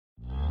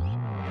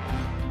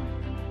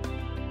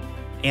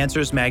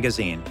Answers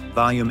Magazine,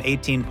 Volume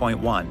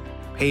 18.1,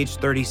 page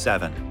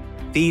 37,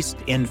 Feast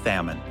in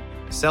Famine,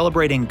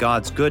 Celebrating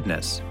God's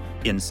Goodness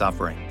in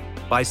Suffering,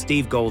 by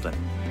Steve Golden.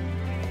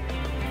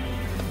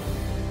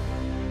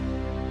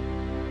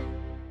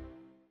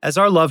 As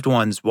our loved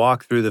ones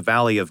walk through the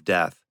valley of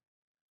death,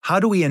 how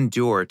do we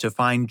endure to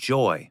find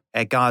joy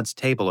at God's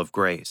table of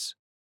grace?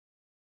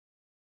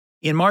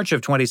 In March of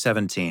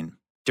 2017,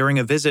 during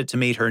a visit to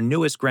meet her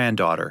newest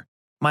granddaughter,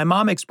 my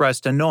mom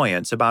expressed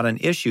annoyance about an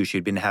issue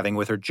she'd been having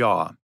with her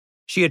jaw.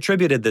 She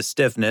attributed the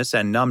stiffness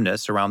and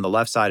numbness around the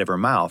left side of her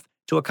mouth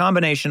to a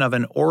combination of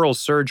an oral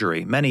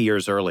surgery many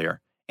years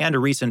earlier and a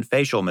recent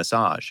facial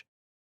massage.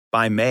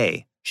 By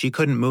May, she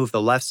couldn't move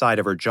the left side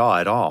of her jaw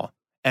at all,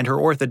 and her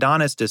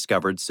orthodontist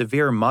discovered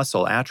severe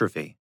muscle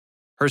atrophy.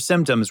 Her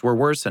symptoms were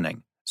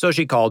worsening, so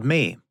she called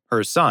me,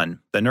 her son,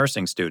 the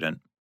nursing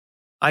student.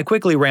 I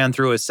quickly ran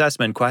through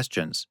assessment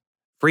questions.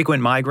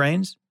 Frequent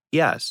migraines?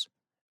 Yes.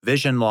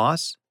 Vision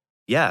loss?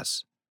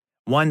 Yes.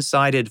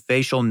 One-sided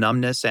facial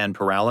numbness and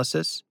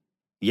paralysis?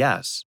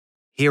 Yes.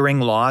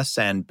 Hearing loss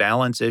and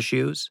balance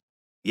issues?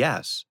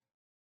 Yes.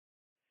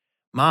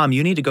 Mom,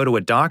 you need to go to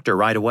a doctor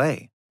right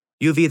away.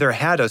 You've either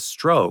had a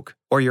stroke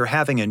or you're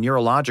having a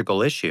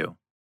neurological issue.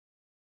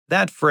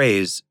 That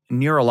phrase,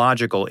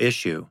 neurological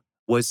issue,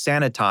 was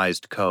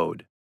sanitized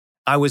code.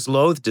 I was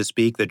loath to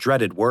speak the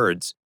dreaded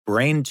words,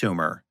 brain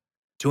tumor,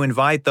 to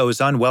invite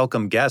those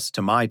unwelcome guests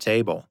to my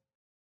table.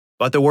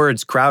 But the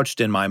words crouched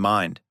in my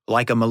mind,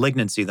 like a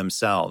malignancy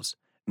themselves,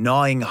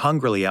 gnawing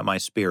hungrily at my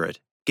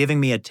spirit, giving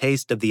me a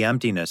taste of the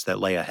emptiness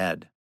that lay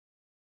ahead.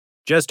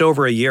 Just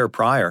over a year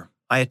prior,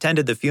 I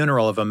attended the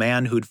funeral of a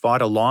man who'd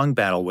fought a long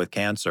battle with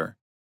cancer.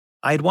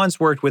 I had once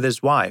worked with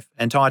his wife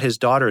and taught his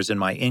daughters in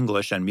my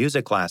English and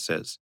music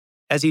classes.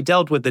 As he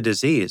dealt with the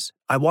disease,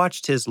 I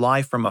watched his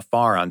life from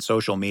afar on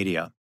social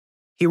media.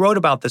 He wrote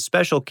about the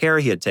special care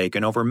he had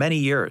taken over many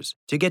years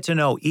to get to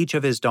know each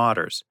of his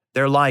daughters,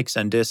 their likes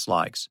and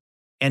dislikes,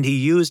 and he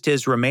used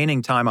his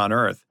remaining time on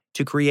Earth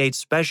to create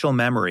special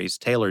memories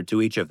tailored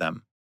to each of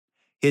them.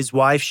 His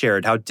wife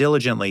shared how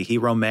diligently he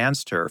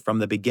romanced her from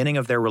the beginning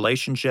of their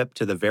relationship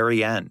to the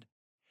very end.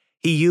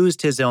 He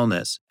used his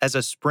illness as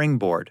a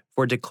springboard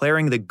for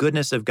declaring the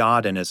goodness of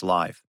God in his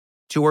life,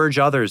 to urge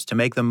others to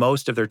make the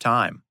most of their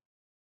time.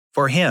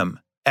 For him,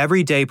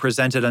 every day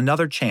presented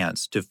another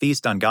chance to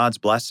feast on God's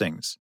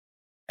blessings.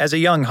 As a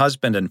young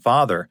husband and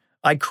father,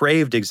 I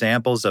craved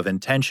examples of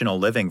intentional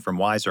living from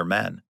wiser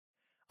men.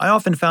 I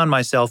often found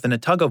myself in a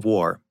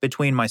tug-of-war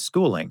between my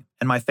schooling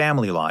and my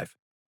family life,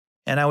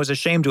 and I was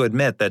ashamed to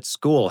admit that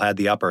school had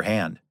the upper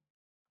hand.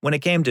 When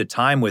it came to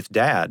time with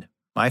Dad,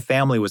 my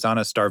family was on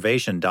a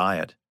starvation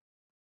diet.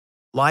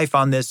 Life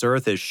on this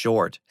earth is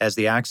short, as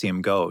the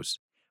axiom goes,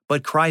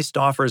 but Christ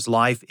offers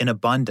life in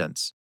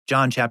abundance.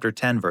 John chapter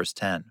 10, verse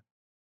 10.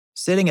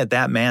 Sitting at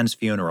that man's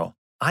funeral,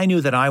 I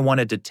knew that I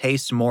wanted to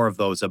taste more of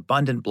those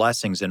abundant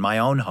blessings in my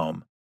own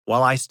home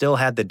while I still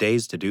had the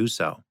days to do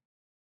so.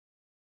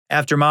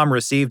 After Mom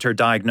received her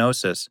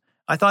diagnosis,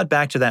 I thought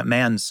back to that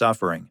man's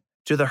suffering,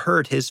 to the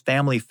hurt his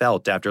family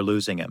felt after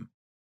losing him.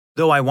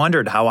 Though I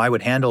wondered how I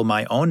would handle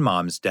my own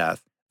mom's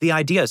death, the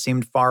idea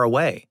seemed far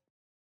away.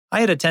 I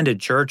had attended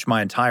church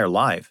my entire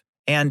life,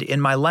 and in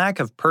my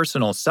lack of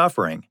personal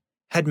suffering,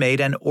 had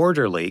made an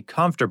orderly,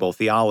 comfortable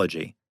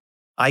theology.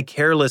 I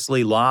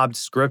carelessly lobbed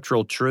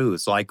scriptural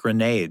truths like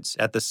grenades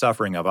at the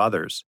suffering of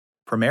others,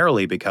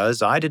 primarily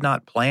because I did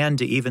not plan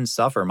to even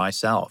suffer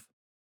myself.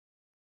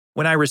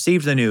 When I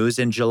received the news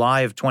in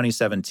July of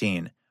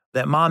 2017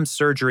 that Mom's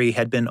surgery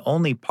had been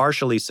only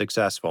partially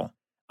successful,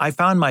 I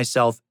found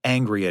myself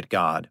angry at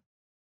God.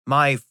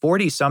 My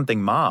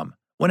 40-something mom,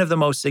 one of the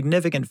most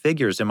significant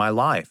figures in my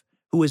life,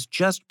 who was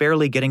just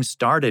barely getting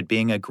started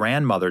being a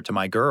grandmother to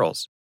my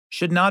girls,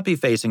 should not be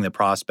facing the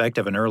prospect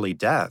of an early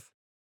death.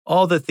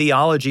 All the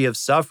theology of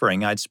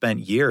suffering I'd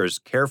spent years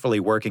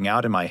carefully working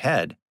out in my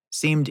head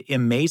seemed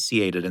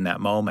emaciated in that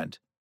moment.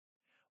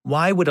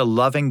 Why would a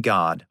loving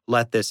God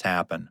let this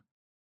happen?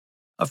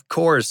 Of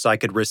course, I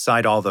could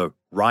recite all the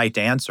right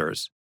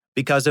answers.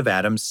 Because of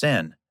Adam's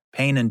sin,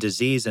 pain and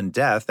disease and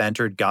death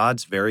entered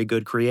God's very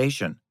good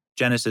creation,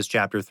 Genesis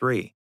chapter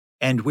 3,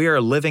 and we are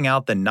living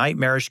out the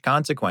nightmarish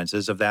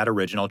consequences of that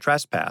original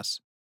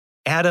trespass.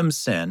 Adam's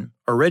sin,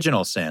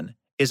 original sin,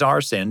 is our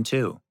sin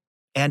too,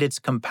 and it's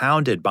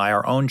compounded by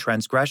our own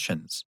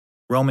transgressions,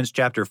 Romans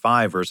chapter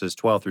 5, verses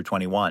 12 through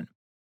 21.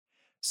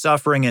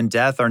 Suffering and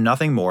death are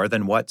nothing more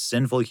than what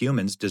sinful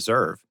humans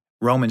deserve,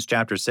 Romans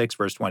chapter 6,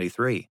 verse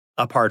 23,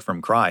 apart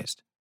from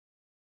Christ.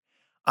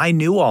 I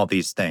knew all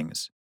these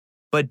things,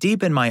 but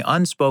deep in my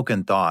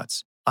unspoken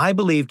thoughts, I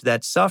believed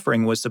that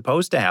suffering was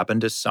supposed to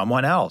happen to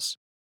someone else.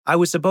 I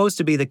was supposed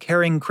to be the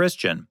caring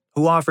Christian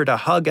who offered a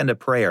hug and a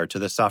prayer to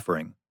the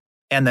suffering,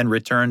 and then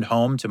returned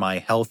home to my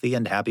healthy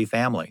and happy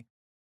family.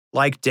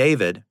 Like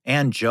David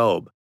and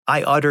Job,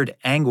 I uttered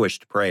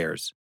anguished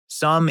prayers,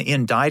 some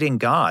indicting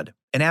God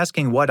and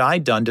asking what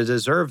I'd done to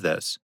deserve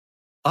this,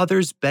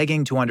 others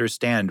begging to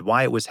understand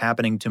why it was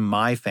happening to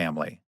my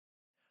family.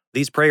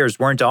 These prayers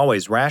weren't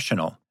always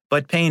rational,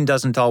 but pain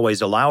doesn't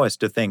always allow us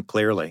to think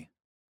clearly.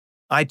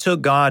 I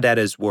took God at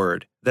His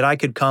word that I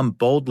could come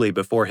boldly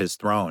before His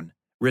throne,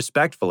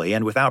 respectfully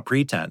and without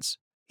pretense.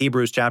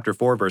 Hebrews chapter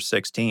 4, verse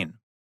 16.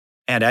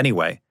 And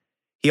anyway,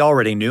 He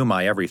already knew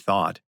my every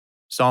thought.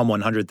 Psalm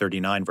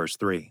 139, verse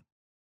 3.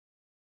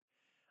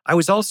 I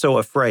was also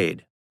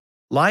afraid.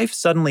 Life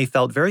suddenly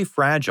felt very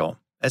fragile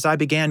as I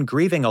began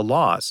grieving a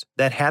loss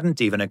that hadn't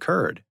even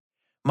occurred.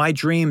 My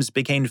dreams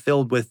became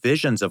filled with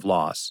visions of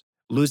loss,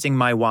 losing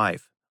my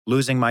wife,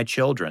 losing my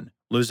children,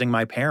 losing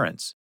my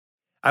parents.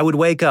 I would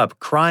wake up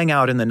crying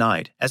out in the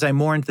night as I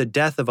mourned the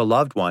death of a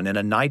loved one in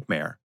a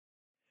nightmare.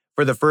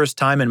 For the first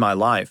time in my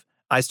life,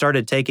 I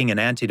started taking an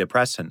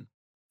antidepressant.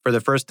 For the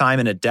first time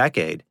in a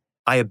decade,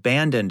 I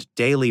abandoned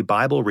daily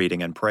Bible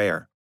reading and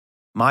prayer.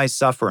 My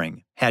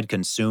suffering had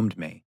consumed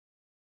me.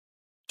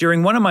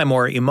 During one of my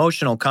more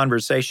emotional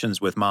conversations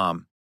with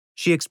Mom,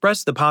 she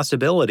expressed the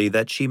possibility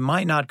that she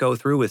might not go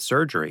through with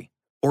surgery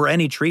or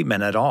any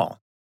treatment at all.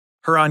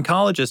 Her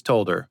oncologist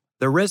told her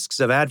the risks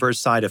of adverse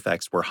side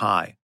effects were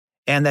high,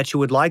 and that she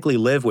would likely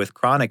live with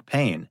chronic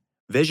pain,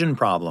 vision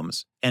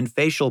problems, and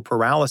facial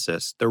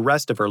paralysis the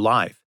rest of her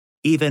life,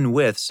 even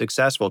with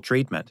successful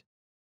treatment.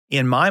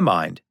 In my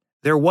mind,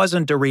 there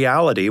wasn't a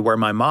reality where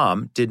my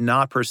mom did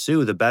not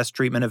pursue the best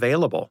treatment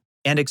available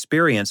and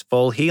experience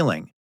full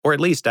healing, or at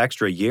least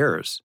extra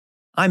years.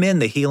 I'm in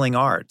the healing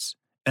arts,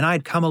 and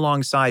I'd come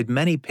alongside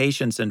many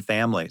patients and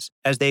families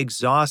as they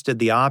exhausted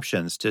the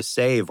options to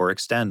save or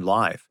extend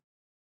life.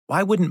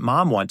 Why wouldn't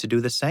Mom want to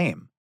do the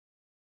same?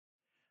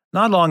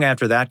 Not long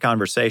after that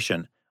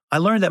conversation, I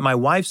learned that my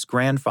wife's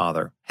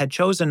grandfather had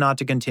chosen not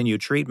to continue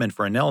treatment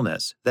for an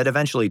illness that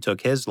eventually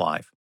took his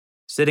life.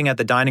 Sitting at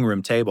the dining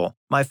room table,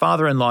 my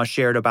father-in-law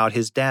shared about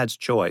his dad's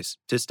choice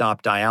to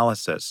stop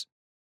dialysis.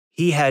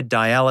 He had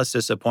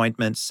dialysis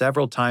appointments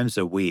several times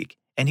a week,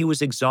 and he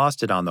was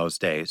exhausted on those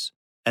days.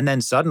 And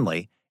then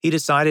suddenly, he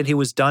decided he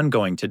was done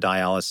going to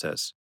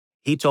dialysis.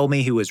 He told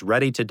me he was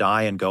ready to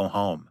die and go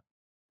home.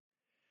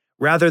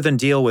 Rather than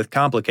deal with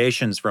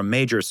complications from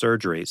major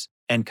surgeries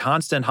and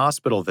constant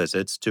hospital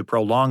visits to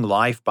prolong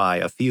life by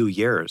a few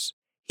years,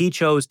 he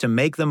chose to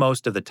make the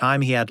most of the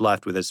time he had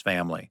left with his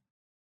family.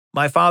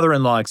 My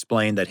father-in-law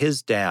explained that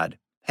his dad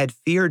had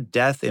feared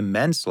death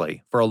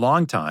immensely for a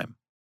long time,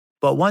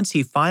 but once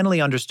he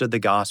finally understood the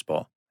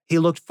gospel, he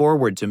looked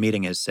forward to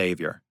meeting his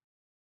Savior.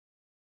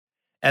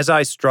 As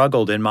I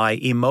struggled in my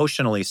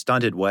emotionally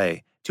stunted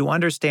way to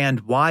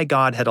understand why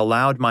God had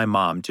allowed my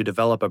mom to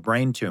develop a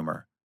brain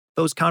tumor,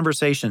 those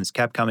conversations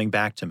kept coming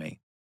back to me.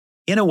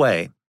 In a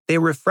way, they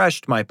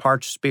refreshed my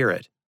parched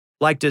spirit,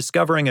 like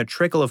discovering a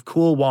trickle of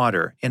cool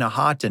water in a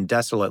hot and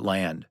desolate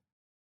land.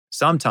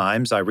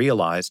 Sometimes I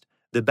realized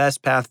the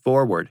best path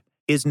forward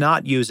is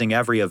not using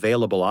every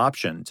available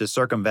option to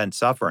circumvent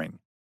suffering.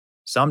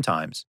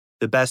 Sometimes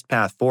the best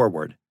path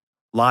forward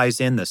lies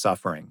in the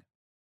suffering.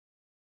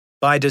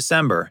 By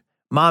December,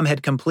 Mom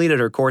had completed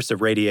her course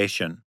of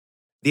radiation.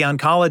 The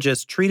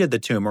oncologist treated the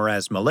tumor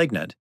as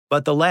malignant,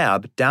 but the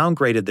lab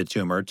downgraded the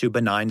tumor to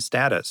benign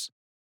status.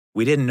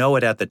 We didn't know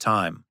it at the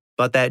time,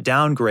 but that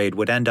downgrade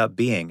would end up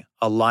being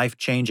a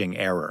life-changing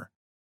error.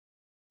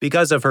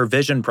 Because of her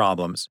vision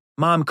problems,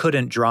 Mom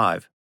couldn't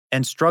drive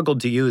and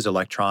struggled to use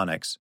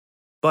electronics.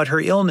 But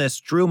her illness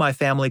drew my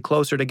family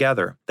closer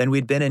together than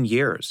we'd been in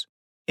years.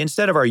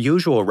 Instead of our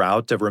usual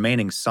route of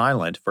remaining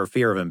silent for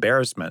fear of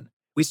embarrassment,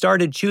 we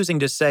started choosing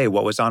to say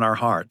what was on our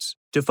hearts,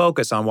 to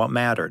focus on what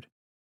mattered.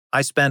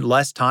 I spent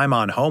less time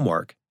on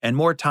homework and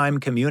more time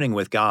communing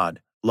with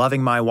God,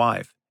 loving my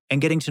wife,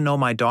 and getting to know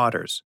my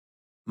daughters.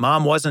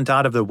 Mom wasn't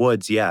out of the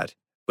woods yet,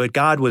 but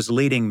God was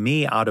leading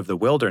me out of the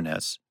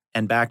wilderness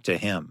and back to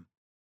Him.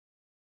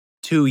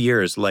 2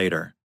 years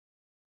later.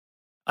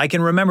 I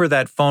can remember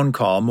that phone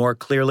call more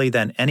clearly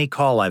than any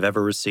call I've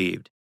ever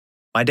received.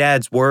 My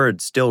dad's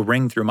words still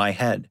ring through my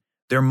head,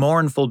 their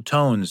mournful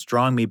tones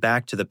drawing me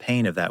back to the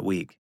pain of that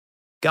week.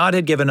 God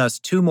had given us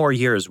 2 more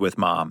years with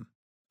Mom.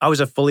 I was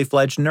a fully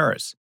fledged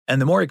nurse, and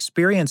the more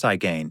experience I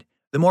gained,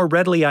 the more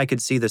readily I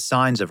could see the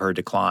signs of her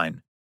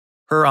decline.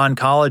 Her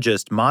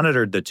oncologist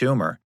monitored the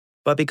tumor,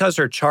 but because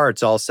her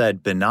charts all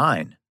said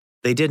benign,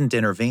 they didn't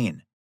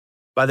intervene.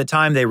 By the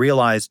time they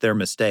realized their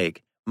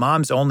mistake,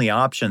 Mom's only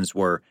options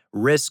were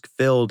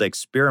risk-filled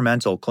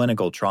experimental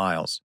clinical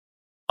trials.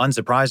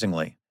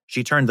 Unsurprisingly,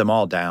 she turned them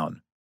all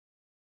down.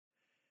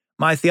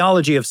 My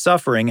theology of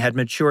suffering had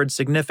matured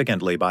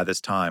significantly by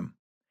this time.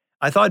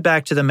 I thought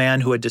back to the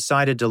man who had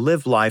decided to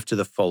live life to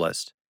the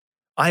fullest.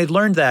 I had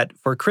learned that,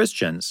 for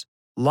Christians,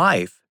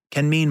 life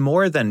can mean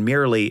more than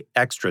merely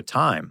extra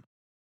time.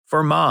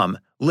 For Mom,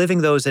 living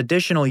those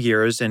additional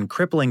years in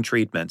crippling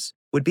treatments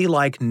would be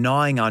like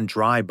gnawing on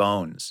dry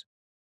bones.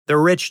 The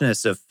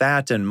richness of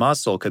fat and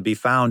muscle could be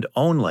found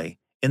only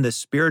in the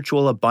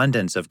spiritual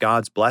abundance of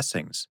God's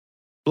blessings.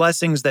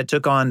 Blessings that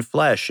took on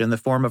flesh in the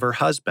form of her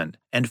husband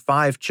and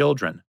 5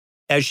 children.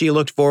 As she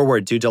looked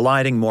forward to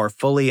delighting more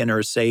fully in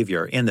her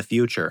Savior in the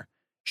future,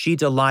 she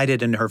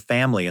delighted in her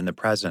family in the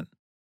present.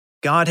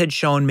 God had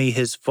shown me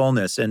His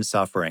fullness in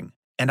suffering,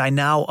 and I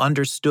now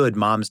understood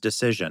Mom's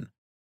decision.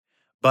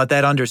 But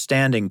that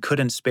understanding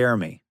couldn't spare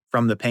me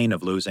from the pain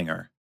of losing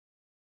her.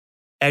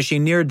 As she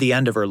neared the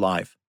end of her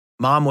life,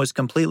 Mom was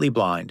completely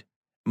blind,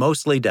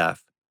 mostly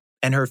deaf,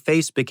 and her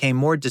face became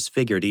more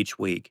disfigured each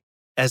week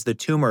as the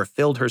tumor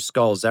filled her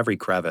skull's every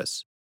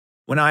crevice.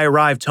 When I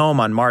arrived home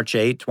on March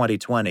 8,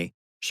 2020,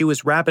 she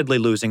was rapidly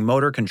losing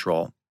motor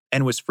control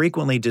and was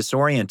frequently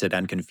disoriented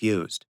and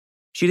confused.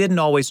 She didn't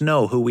always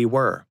know who we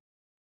were.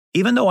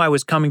 Even though I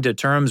was coming to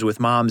terms with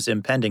Mom's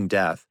impending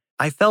death,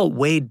 I felt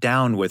weighed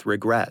down with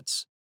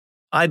regrets.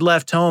 I'd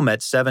left home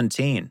at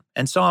 17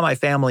 and saw my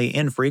family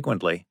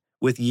infrequently,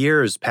 with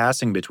years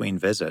passing between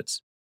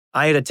visits.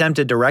 I had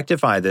attempted to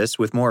rectify this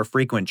with more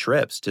frequent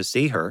trips to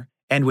see her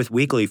and with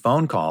weekly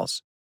phone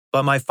calls,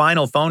 but my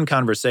final phone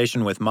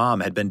conversation with Mom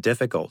had been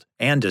difficult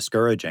and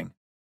discouraging.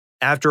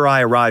 After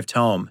I arrived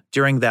home,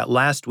 during that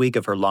last week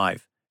of her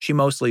life, she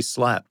mostly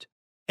slept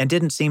and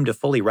didn't seem to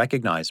fully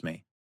recognize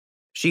me.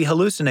 She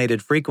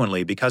hallucinated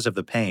frequently because of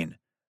the pain,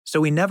 so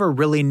we never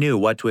really knew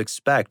what to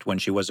expect when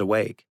she was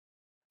awake.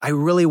 I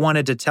really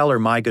wanted to tell her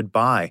my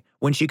goodbye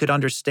when she could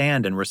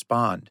understand and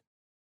respond.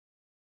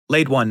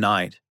 Late one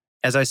night,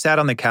 as I sat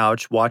on the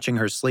couch watching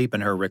her sleep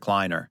in her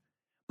recliner,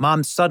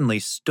 Mom suddenly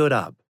stood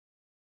up.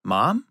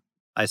 "Mom?"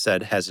 I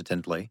said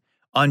hesitantly,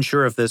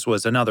 unsure if this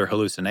was another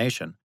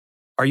hallucination.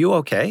 "Are you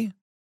okay?"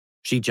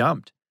 She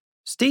jumped.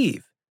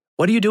 "Steve,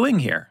 what are you doing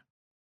here?"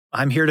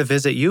 "I'm here to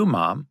visit you,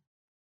 Mom."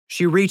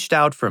 She reached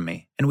out for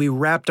me, and we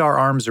wrapped our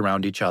arms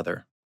around each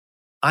other.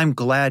 "I'm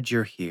glad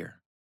you're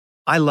here.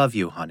 I love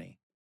you, honey."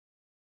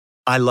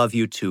 "I love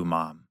you too,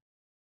 Mom."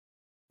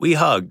 We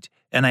hugged,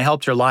 and I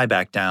helped her lie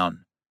back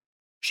down.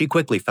 She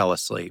quickly fell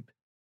asleep.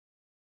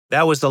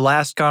 That was the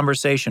last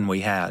conversation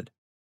we had.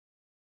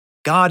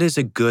 God is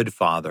a good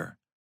Father.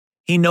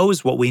 He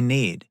knows what we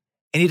need,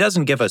 and He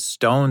doesn't give us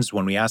stones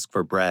when we ask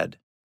for bread.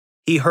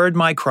 He heard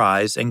my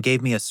cries and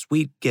gave me a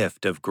sweet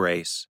gift of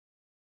grace.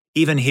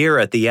 Even here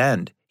at the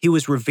end, He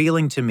was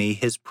revealing to me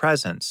His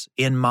presence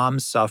in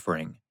Mom's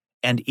suffering,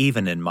 and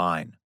even in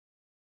mine.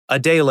 A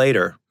day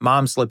later,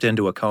 Mom slipped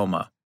into a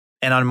coma,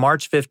 and on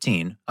March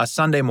 15, a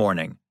Sunday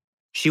morning,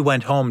 she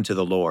went home to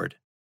the Lord.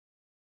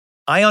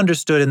 I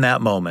understood in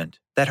that moment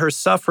that her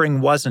suffering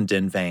wasn't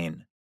in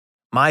vain.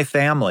 My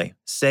family,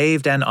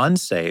 saved and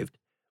unsaved,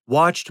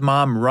 watched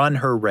Mom run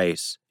her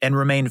race and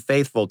remain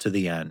faithful to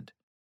the end.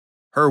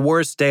 Her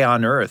worst day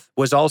on earth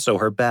was also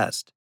her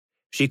best.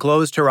 She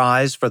closed her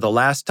eyes for the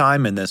last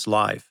time in this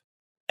life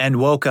and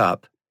woke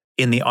up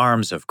in the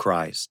arms of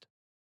Christ.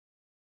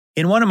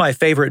 In one of my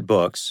favorite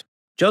books,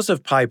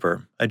 Joseph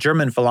Pieper, a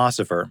German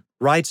philosopher,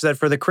 writes that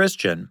for the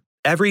Christian,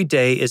 every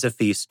day is a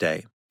feast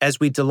day, as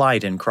we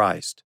delight in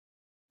Christ,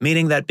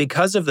 meaning that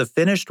because of the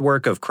finished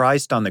work of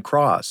Christ on the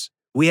cross,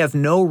 we have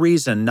no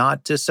reason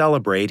not to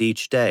celebrate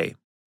each day.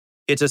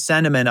 It's a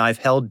sentiment I've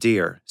held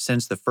dear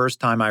since the first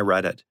time I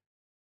read it.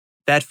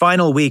 That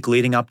final week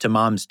leading up to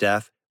Mom's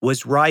death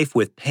was rife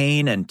with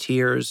pain and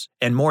tears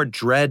and more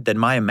dread than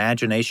my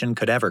imagination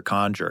could ever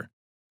conjure.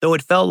 Though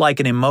it felt like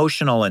an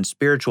emotional and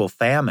spiritual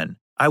famine,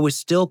 I was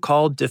still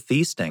called to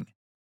feasting.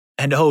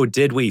 And oh,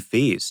 did we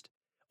feast!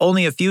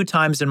 Only a few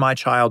times in my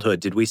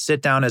childhood did we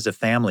sit down as a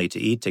family to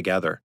eat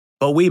together,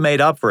 but we made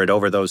up for it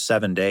over those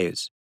 7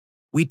 days.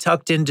 We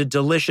tucked into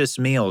delicious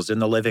meals in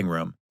the living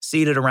room,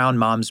 seated around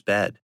Mom's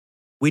bed.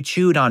 We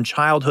chewed on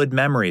childhood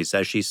memories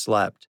as she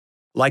slept.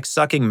 Like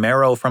sucking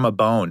marrow from a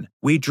bone,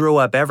 we drew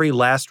up every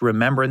last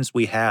remembrance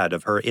we had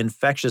of her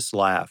infectious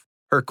laugh,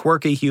 her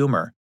quirky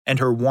humor, and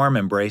her warm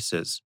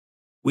embraces.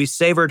 We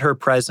savored her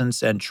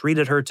presence and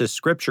treated her to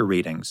scripture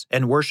readings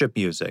and worship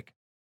music.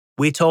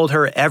 We told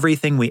her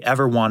everything we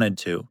ever wanted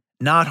to,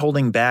 not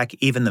holding back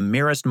even the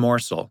merest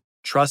morsel,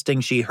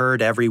 trusting she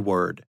heard every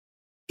word.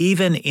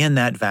 Even in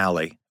that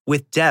valley,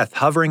 with death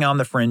hovering on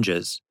the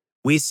fringes,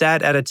 we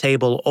sat at a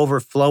table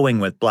overflowing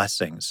with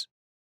blessings.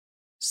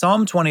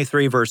 Psalm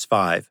 23 verse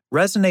 5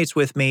 resonates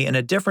with me in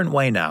a different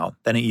way now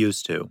than it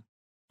used to.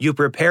 You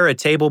prepare a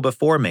table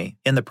before me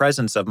in the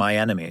presence of my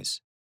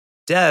enemies.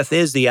 Death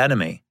is the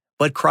enemy,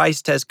 but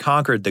Christ has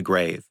conquered the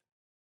grave.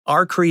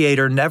 Our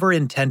Creator never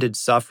intended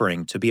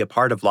suffering to be a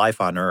part of life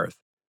on earth,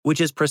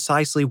 which is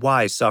precisely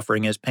why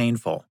suffering is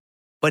painful.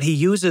 But He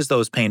uses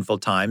those painful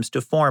times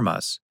to form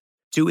us,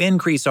 to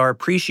increase our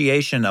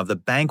appreciation of the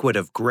banquet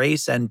of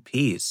grace and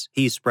peace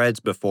He spreads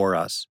before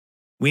us.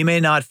 We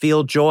may not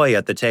feel joy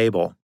at the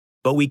table,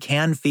 but we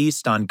can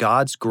feast on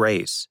God's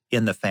grace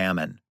in the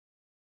famine.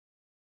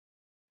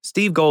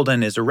 Steve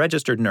Golden is a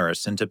registered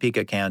nurse in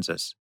Topeka,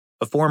 Kansas.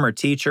 A former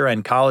teacher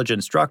and college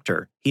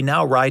instructor, he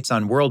now writes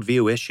on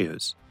worldview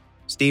issues.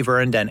 Steve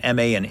earned an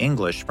MA in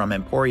English from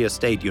Emporia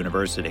State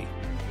University.